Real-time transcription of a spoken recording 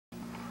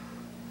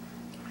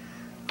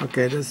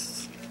Okay,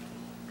 this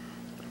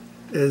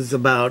is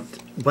about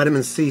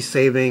vitamin C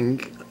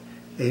saving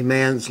a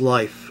man's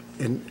life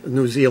in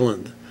New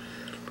Zealand,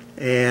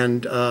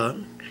 and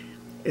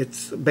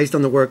it's based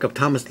on the work of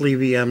Thomas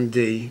Levy,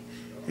 MD,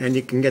 and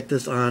you can get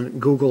this on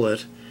Google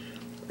it,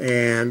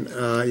 and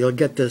you'll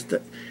get this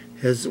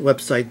his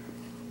website,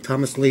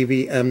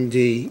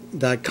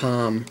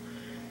 thomaslevymd.com.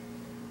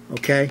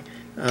 Okay,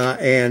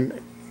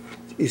 and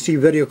you see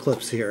video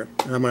clips here.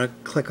 I'm going to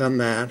click on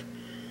that.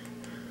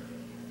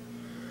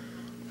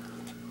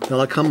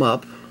 That'll come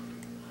up,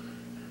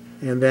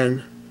 and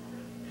then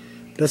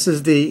this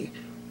is the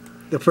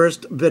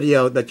first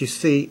video that you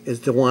see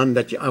is the one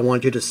that I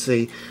want you to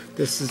see.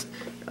 This is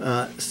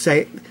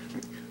say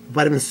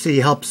vitamin C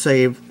helped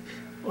save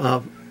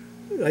a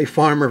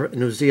farmer in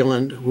New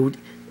Zealand who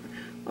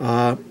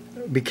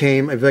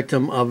became a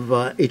victim of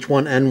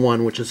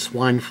H1N1, which is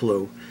swine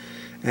flu,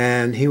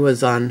 and he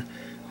was on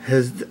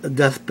his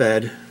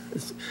deathbed,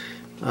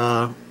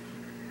 and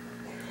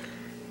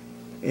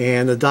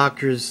the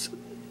doctors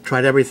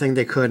tried everything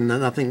they could, and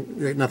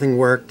nothing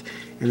worked.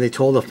 And they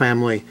told the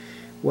family,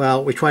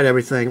 "Well, we tried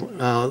everything.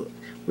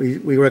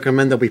 We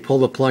recommend that we pull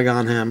the plug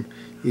on him.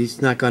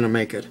 He's not going to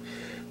make it."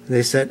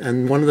 They said,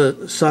 and one of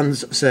the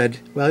sons said,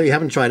 "Well, you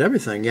haven't tried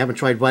everything. You haven't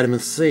tried vitamin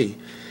C."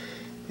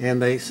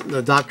 And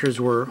the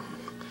doctors were.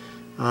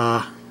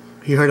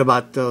 He heard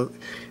about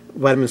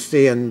vitamin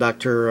C in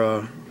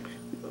Dr.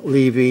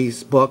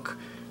 Levy's book,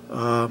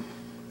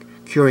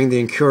 "Curing the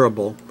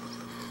Incurable."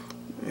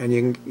 And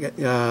you can get,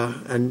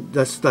 and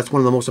that's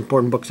one of the most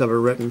important books ever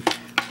written.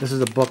 This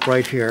is a book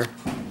right here,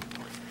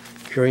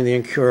 "Curing the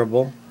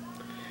Incurable,"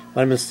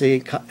 vitamin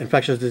C,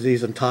 infectious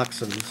disease, and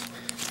toxins.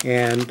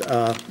 And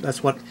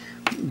that's what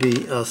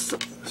the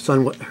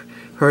son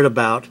heard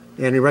about,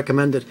 and he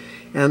recommended.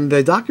 And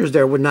the doctors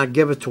there would not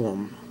give it to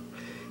him,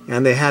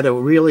 and they had to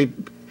really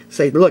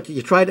say, "Look,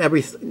 you tried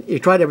everything.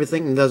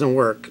 And it doesn't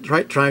work.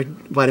 Try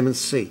vitamin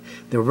C."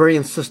 They were very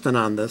insistent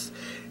on this,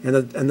 and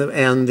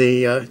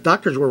the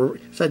doctors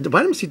said the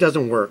vitamin C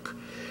doesn't work,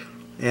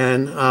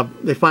 and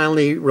they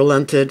finally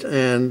relented,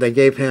 and they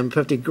gave him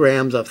 50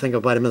 grams, I think,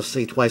 of vitamin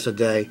C twice a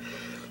day,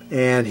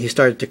 and he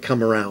started to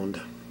come around.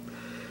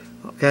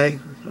 Okay,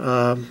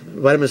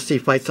 vitamin C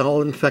fights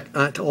all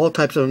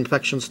types of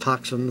infections,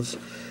 toxins,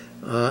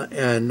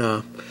 and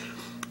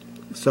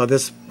so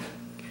this.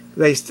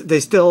 They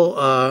still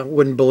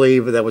wouldn't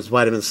believe that it was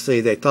vitamin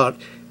C. They thought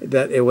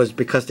that it was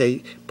because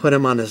they put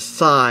him on his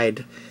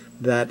side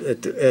that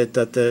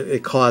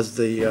it caused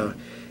him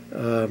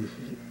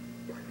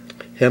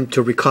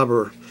to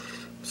recover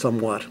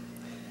somewhat.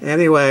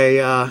 Anyway,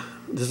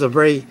 this is a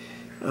very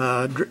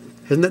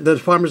the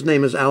farmer's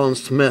name is Allan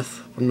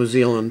Smith from New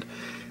Zealand,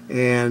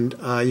 and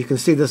you can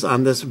see this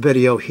on this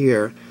video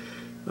here.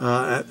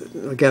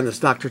 Again, it's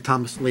Dr.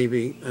 Thomas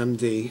Levy,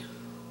 MD.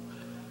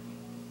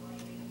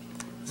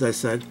 As I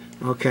said.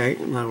 Okay,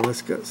 now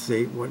let's go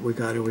see what we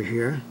got over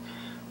here.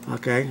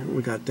 Okay,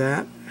 we got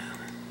that.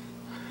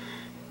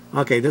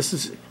 Okay, this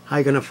is how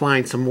you're going to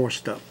find some more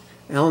stuff.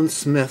 Allan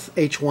Smith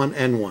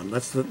H1N1.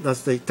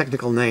 That's the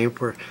technical name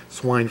for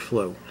swine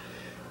flu.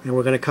 And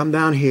we're going to come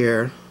down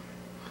here,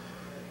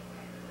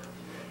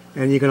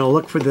 and you're going to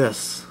look for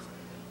this.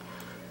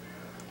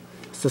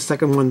 It's the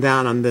second one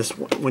down on this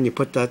when you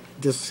put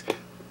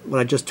what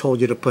I just told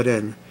you to put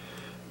in.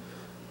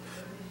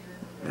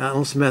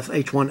 Allan Smith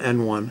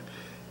H1N1.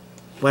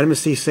 Vitamin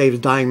C Saves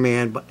Dying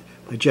Man by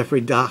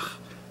Jeffrey Dach,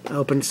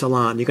 Open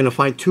Salon. You're going to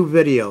find two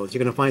videos.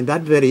 You're going to find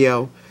that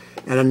video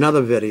and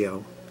another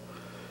video.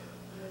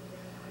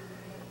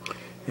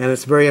 And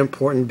it's a very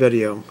important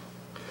video.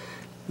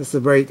 This is a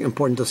very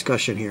important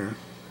discussion here.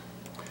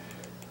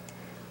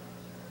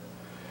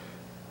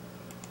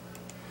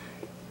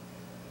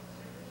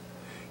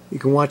 You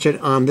can watch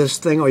it on this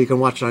thing, or you can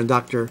watch it on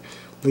Dr.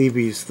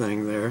 Levy's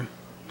thing there.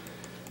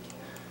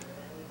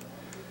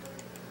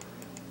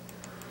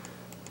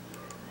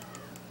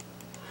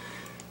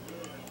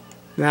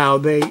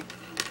 Now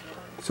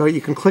so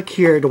you can click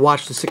here to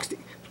watch the 60.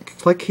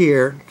 Click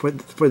here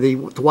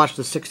to watch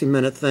the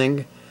 60-minute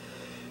thing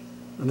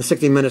on the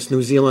 60 Minutes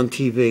New Zealand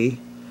TV,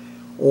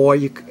 or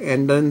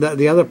and then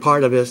the other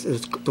part of this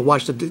is to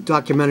watch the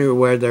documentary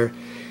where they're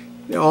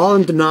all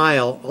in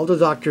denial. All the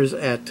doctors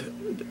that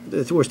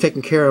was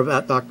taking care of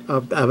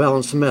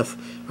Allan Smith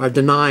are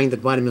denying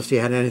that vitamin C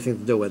had anything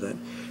to do with it,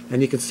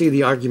 and you can see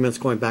the arguments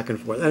going back and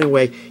forth.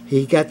 Anyway,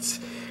 he gets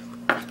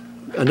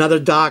another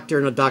doctor,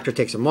 and the doctor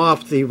takes him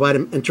off the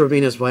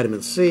intravenous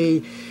vitamin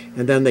C,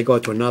 and then they go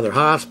to another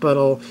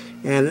hospital,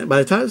 and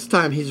by this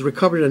time he's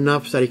recovered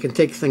enough so that he can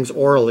take things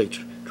orally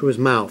through his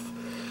mouth.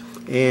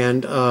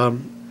 And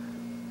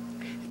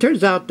it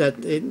turns out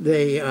that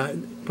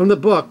from the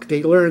book,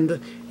 they learned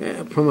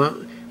from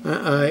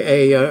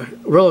a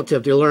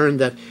relative, they learned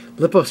that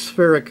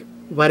Lypo-Spheric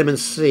vitamin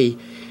C,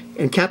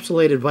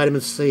 encapsulated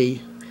vitamin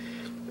C,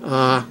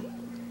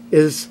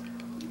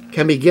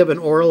 can be given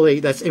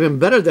orally. That's even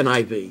better than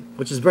IV,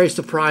 which is very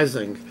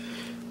surprising.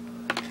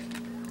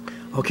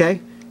 Okay,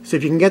 so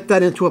if you can get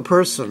that into a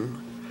person,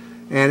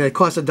 and it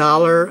costs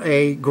 $1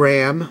 a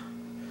gram,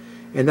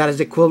 and that is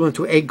equivalent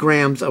to 8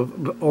 grams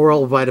of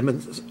oral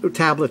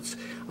tablets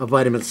of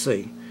vitamin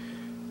C.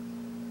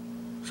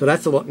 So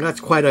that's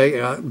quite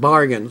a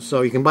bargain.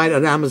 So you can buy it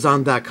at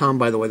Amazon.com,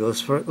 by the way, the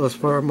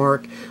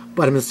Levy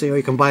vitamin C, or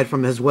you can buy it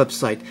from his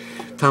website,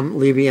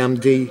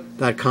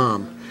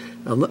 TomLevyMD.com.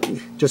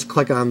 Just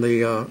click on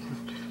the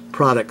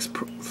products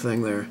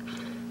thing there.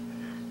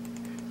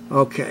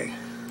 Okay.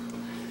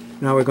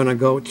 Now we're going to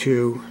go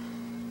to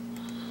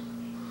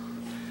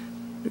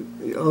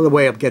the other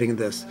way of getting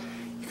this.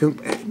 You can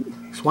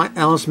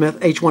Allan Smith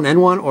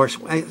H1N1 or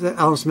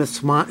Allan Smith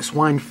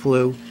Swine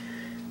Flu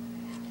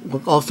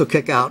will also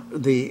kick out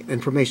the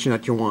information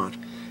that you want.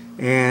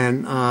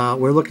 And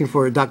we're looking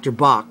for Dr.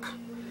 Bach.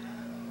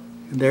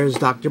 There's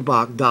Dr.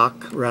 Bach,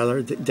 Doc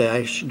rather,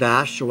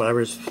 dash or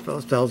whatever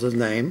spells his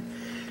name.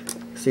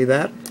 See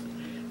that?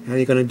 And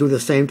you're going to do the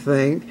same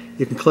thing.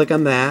 You can click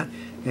on that,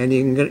 and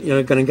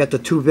you're going to get the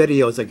 2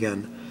 videos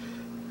again.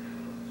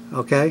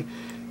 Okay?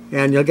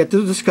 And you'll get to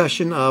the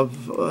discussion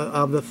of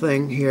the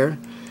thing here.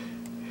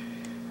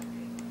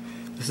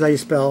 This is how you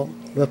spell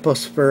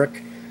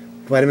Lypo-Spheric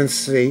vitamin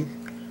C.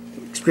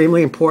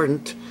 Extremely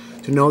important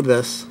to know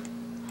this.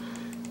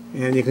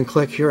 And you can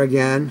click here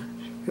again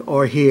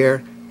or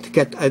here to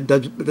get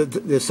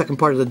the second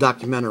part of the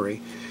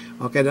documentary.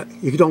 Okay,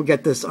 you don't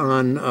get this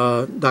on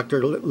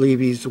Dr.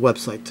 Levy's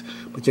website,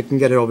 but you can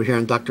get it over here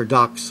on Dr.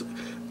 Dak's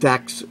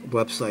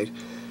website.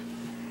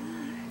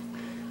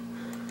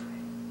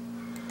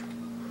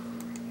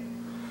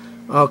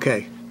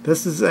 Okay,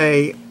 this is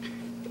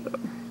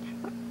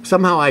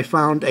somehow I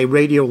found a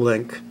radio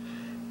link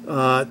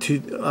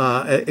to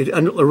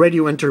a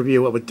radio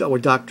interview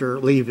with Dr.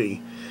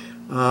 Levy,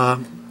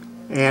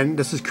 and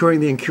this is Curing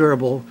the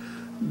Incurable.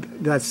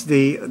 That's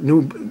the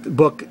new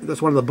book.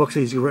 That's one of the books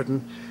he's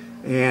written,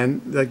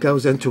 and that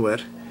goes into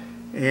it.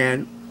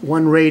 And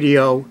one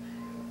radio,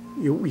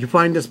 you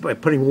find this by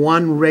putting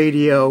one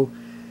radio,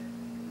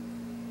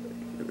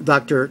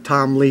 Dr.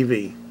 Tom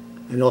Levy,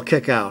 and it'll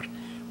kick out.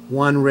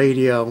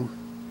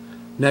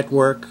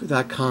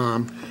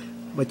 OneRadioNetwork.com,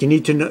 but you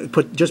need to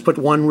just put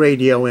one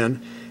radio in,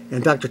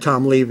 and Dr.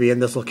 Tom Levy,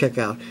 and this will kick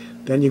out.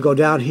 Then you go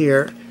down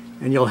here,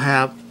 and you'll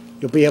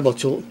be able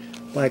to,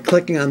 by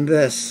clicking on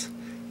this,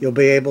 you'll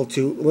be able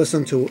to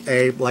listen to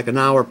like an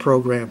hour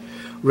program,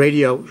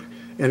 radio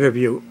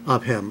interview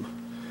of him.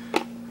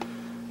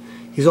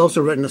 He's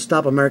also written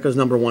Stop America's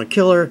 #1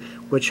 Killer,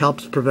 which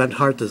helps prevent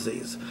heart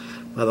disease,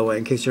 by the way,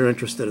 in case you're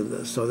interested in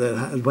this. So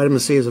vitamin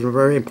C is a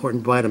very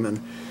important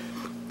vitamin.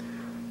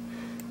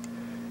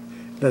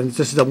 Then this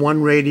is the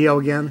one radio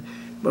again,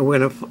 but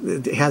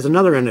it has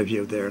another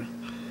interview there.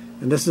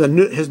 And this is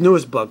his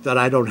newest book that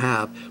I don't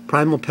have,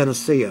 Primal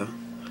Panacea.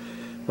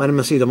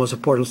 Vitamin C, the most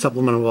important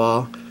supplement of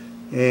all.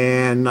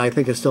 And I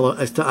think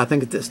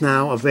it's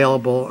now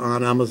available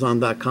on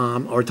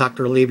Amazon.com or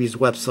Dr. Levy's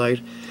website.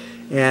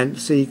 And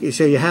so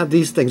you have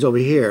these things over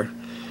here.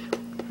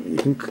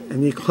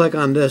 You click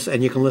on this,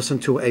 and you can listen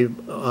to a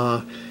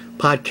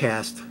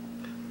podcast,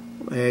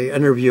 a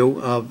interview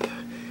of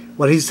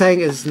what he's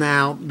saying is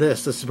now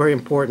this. This is very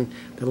important.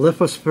 The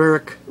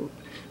Lypo-Spheric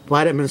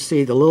vitamin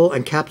C, the little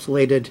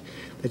encapsulated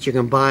that you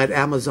can buy at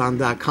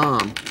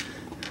Amazon.com.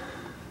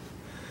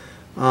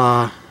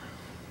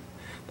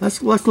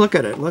 Let's look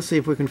at it. Let's see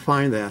if we can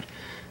find that.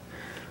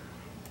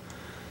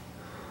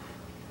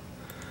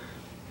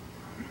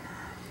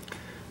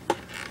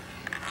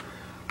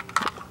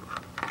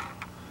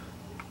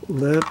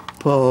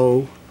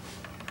 Lypo-Spheric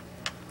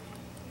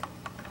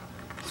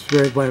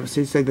vitamin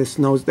C. Say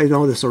they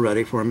know this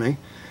already for me,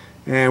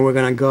 and we're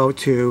going to go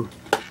to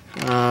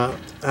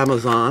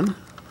Amazon.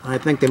 I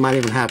think they might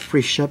even have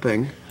free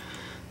shipping.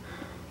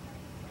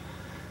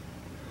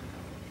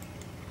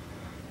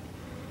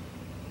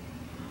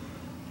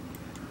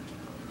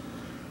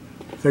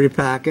 $30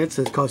 packets.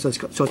 So it's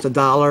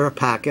 $1 a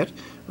packet.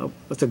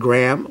 That's a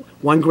gram.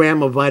 1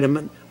 gram of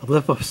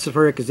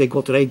Lypo-Spheric is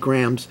equal to 8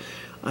 grams,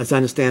 as I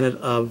understand it,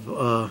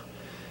 of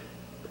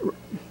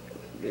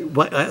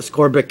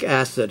ascorbic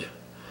acid,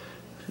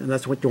 and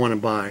that's what you want to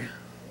buy.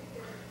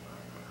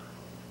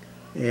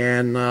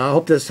 And I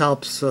hope this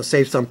helps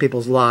save some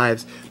people's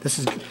lives.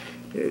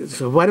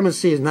 So vitamin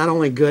C is not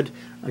only good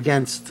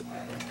against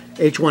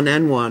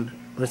H1N1,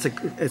 but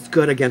it's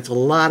good against a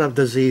lot of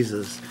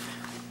diseases.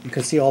 You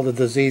can see all the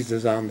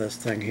diseases on this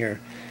thing here.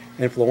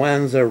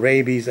 Influenza,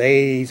 rabies,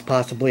 AIDS,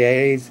 possibly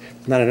AIDS.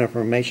 There's not enough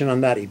information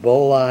on that.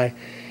 Ebola,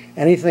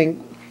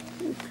 anything.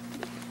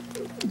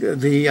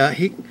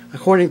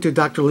 According to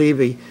Dr.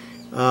 Levy,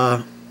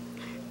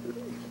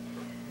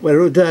 what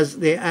it does,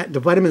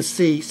 the vitamin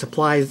C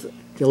supplies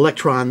the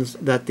electrons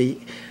that the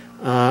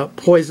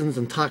poisons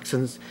and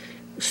toxins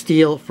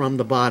steal from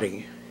the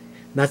body.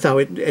 And that's how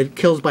it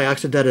kills by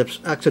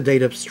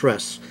oxidative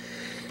stress.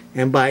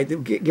 And by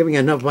giving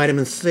enough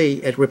vitamin C,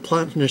 it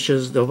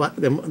replenishes the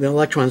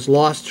electrons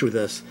lost through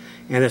this,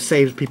 and it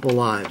saves people's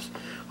lives.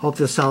 Hope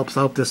this helps.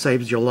 I hope this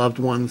saves your loved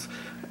ones.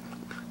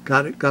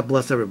 God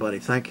bless everybody.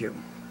 Thank you.